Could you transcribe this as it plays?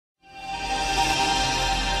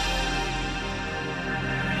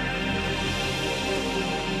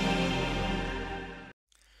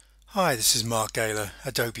Hi, this is Mark Gaylor,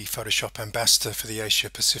 Adobe Photoshop Ambassador for the Asia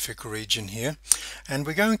Pacific region here, and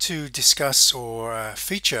we're going to discuss or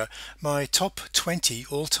feature my top 20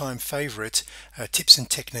 all-time favorite tips and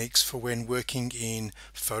techniques for when working in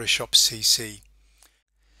Photoshop CC.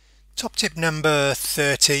 Top tip number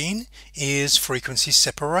 13 is frequency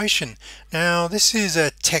separation. Now this is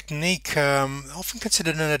a technique often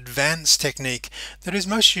considered an advanced technique that is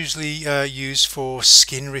most usually used for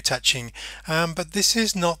skin retouching, but this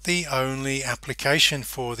is not the only application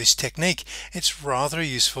for this technique. It's rather a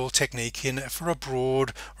useful technique for a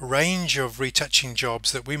broad range of retouching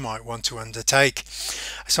jobs that we might want to undertake.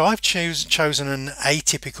 So I've chosen an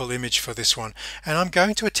atypical image for this one, and I'm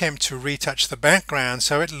going to attempt to retouch the background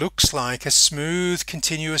so it looks like a smooth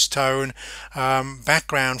continuous tone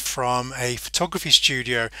background from a photography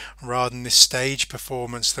studio rather than this stage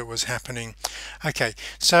performance that was happening. Okay,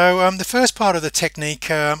 so the first part of the technique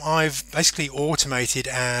I've basically automated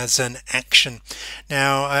as an action.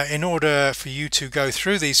 Now in order for you to go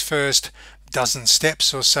through these first dozen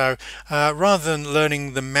steps or so, rather than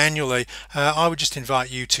learning them manually, I would just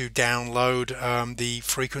invite you to download the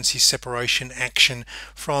frequency separation action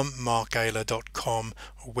from markgaylor.com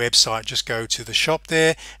website. Just go to the shop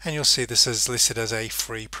there and you'll see this is listed as a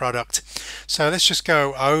free product. So let's just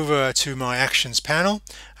go over to my actions panel,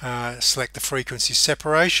 select the frequency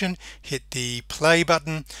separation, hit the play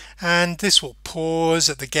button, and this will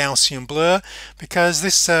pause at the Gaussian blur because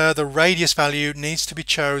this the radius value needs to be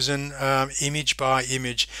chosen image by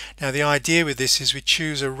image. Now the idea with this is we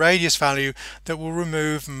choose a radius value that will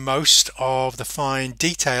remove most of the fine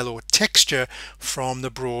detail or texture from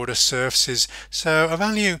the broader surfaces. So a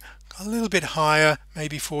value a little bit higher,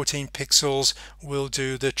 maybe 14 pixels, will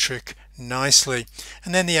do the trick nicely.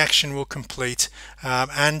 And then the action will complete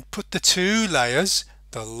and put the two layers,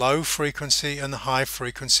 the low frequency and the high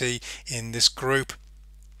frequency, in this group.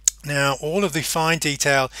 Now all of the fine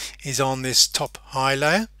detail is on this top high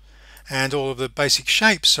layer, and all of the basic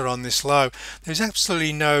shapes are on this low. There's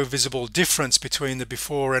absolutely no visible difference between the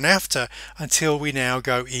before and after until we now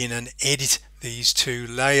go in and edit these two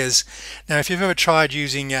layers. Now if you've ever tried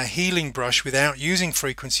using a healing brush without using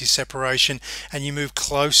frequency separation and you move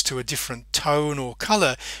close to a different tone or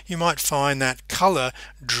color, you might find that color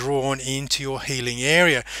drawn into your healing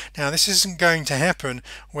area. Now this isn't going to happen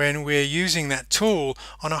when we're using that tool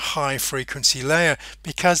on a high frequency layer,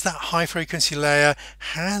 because that high frequency layer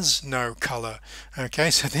has no color.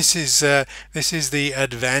 Okay, so this is the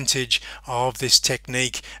advantage of this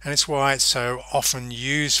technique, and it's why it's so often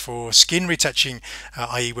used for skin retouching,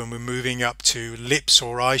 i.e. when we're moving up to lips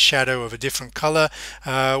or eyeshadow of a different color,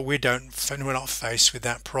 we're not faced with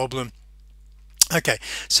that problem. Okay,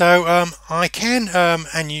 so I can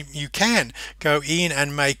and you can go in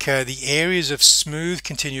and make the areas of smooth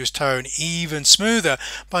continuous tone even smoother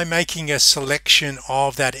by making a selection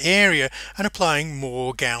of that area and applying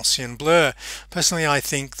more Gaussian blur. Personally, I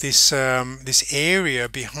think this this area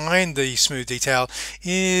behind the smooth detail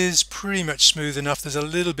is pretty much smooth enough. There's a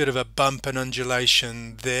little bit of a bump and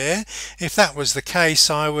undulation there. If that was the case,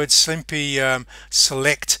 I would simply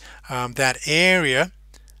select that area,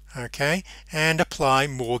 okay, and apply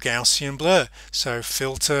more Gaussian blur. So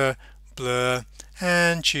filter, blur,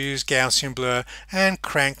 and choose Gaussian blur and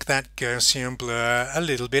crank that Gaussian blur a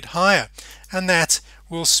little bit higher, and that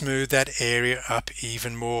will smooth that area up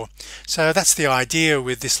even more. So that's the idea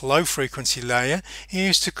with this low frequency layer,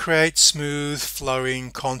 is to create smooth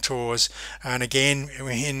flowing contours. And again,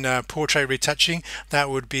 in portrait retouching, that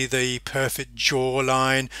would be the perfect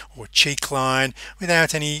jawline or cheek line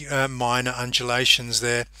without any minor undulations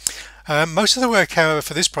there. Most of the work, however,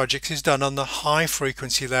 for this project is done on the high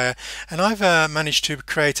frequency layer, and I've managed to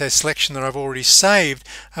create a selection that I've already saved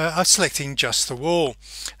of selecting just the wall.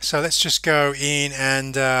 So let's just go in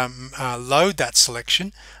and load that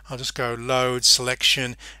selection. I'll just go load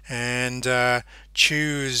selection and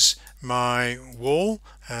choose my wall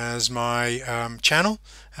as my channel,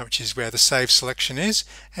 which is where the save selection is,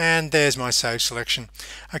 and there's my save selection.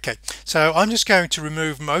 Okay, so I'm just going to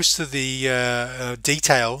remove most of the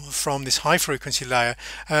detail from this high frequency layer,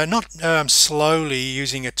 not slowly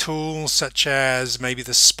using a tool such as maybe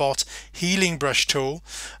the spot healing brush tool.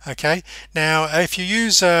 Okay, now if you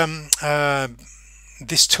use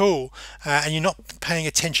this tool and you're not paying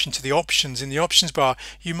attention to the options in the options bar,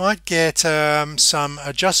 you might get some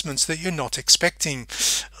adjustments that you're not expecting.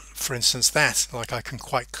 for instance that, like I can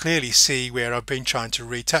quite clearly see where I've been trying to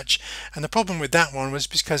retouch, and the problem with that one was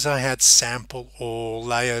because I had sample all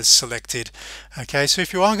layers selected. Okay, so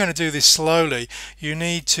if you are going to do this slowly, you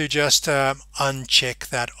need to just uncheck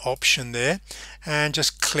that option there and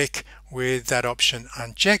just click with that option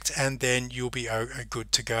unchecked, and then you'll be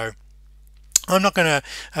good to go. I'm not going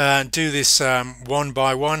to do this one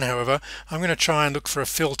by one, however. I'm going to try and look for a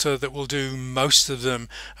filter that will do most of them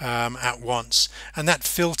at once, and that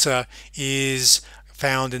filter is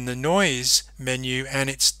found in the noise menu, and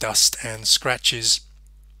it's dust and scratches.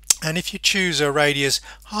 And if you choose a radius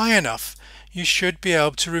high enough, you should be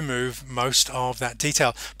able to remove most of that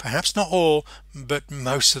detail. Perhaps not all, but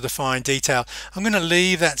most of the fine detail. I'm going to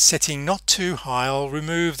leave that setting not too high. I'll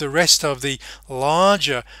remove the rest of the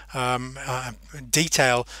larger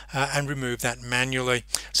detail and remove that manually,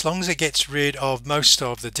 as long as it gets rid of most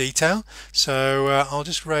of the detail. So I'll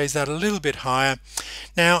just raise that a little bit higher.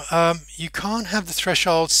 Now you can't have the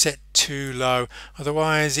threshold set too low,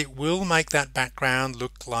 otherwise it will make that background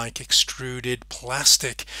look like extruded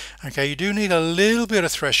plastic. Okay, you do need a little bit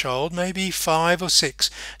of threshold, maybe 5 or 6,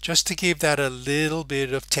 just to give that a little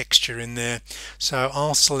bit of texture in there. So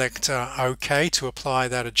I'll select OK to apply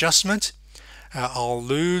that adjustment. I'll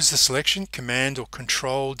lose the selection, Command or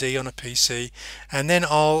Control D on a PC, and then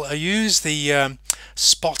I'll use the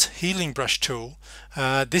spot healing brush tool.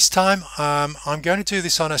 This time I'm going to do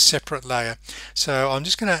this on a separate layer, so I'm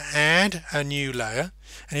just going to add a new layer,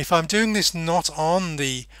 and if I'm doing this not on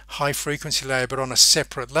the high frequency layer but on a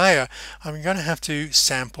separate layer, I'm going to have to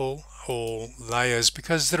sample all layers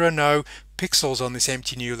because there are no pixels on this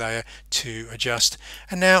empty new layer to adjust.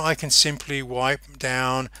 And now I can simply wipe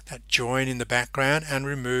down that join in the background and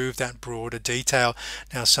remove that broader detail.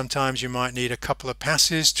 Now sometimes you might need a couple of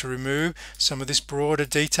passes to remove some of this broader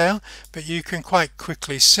detail, but you can quite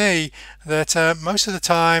quickly see that most of the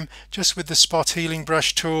time just with the spot healing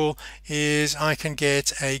brush tool is I can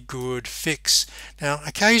get a good fix. Now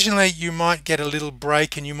occasionally you might get a little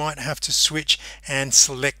break and you might have to switch and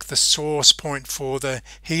select the source point for the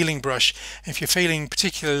healing brush. If you're feeling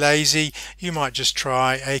particularly lazy, you might just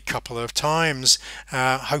try a couple of times,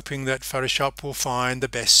 hoping that Photoshop will find the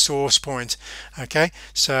best source point. Okay,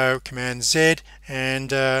 so Command Z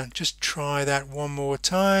and just try that one more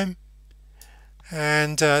time,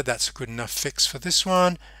 and that's a good enough fix for this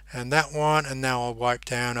one and that one. And now I'll wipe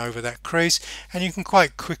down over that crease, and you can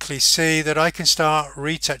quite quickly see that I can start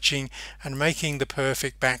retouching and making the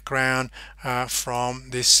perfect background from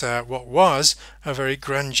this what was a very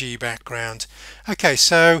grungy background. Okay,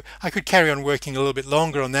 so I could carry on working a little bit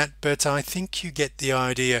longer on that, but I think you get the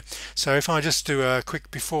idea. So if I just do a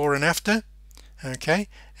quick before and after, okay,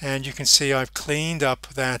 and you can see I've cleaned up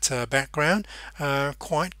that background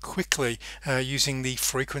quite quickly using the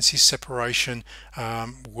frequency separation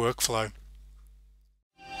workflow.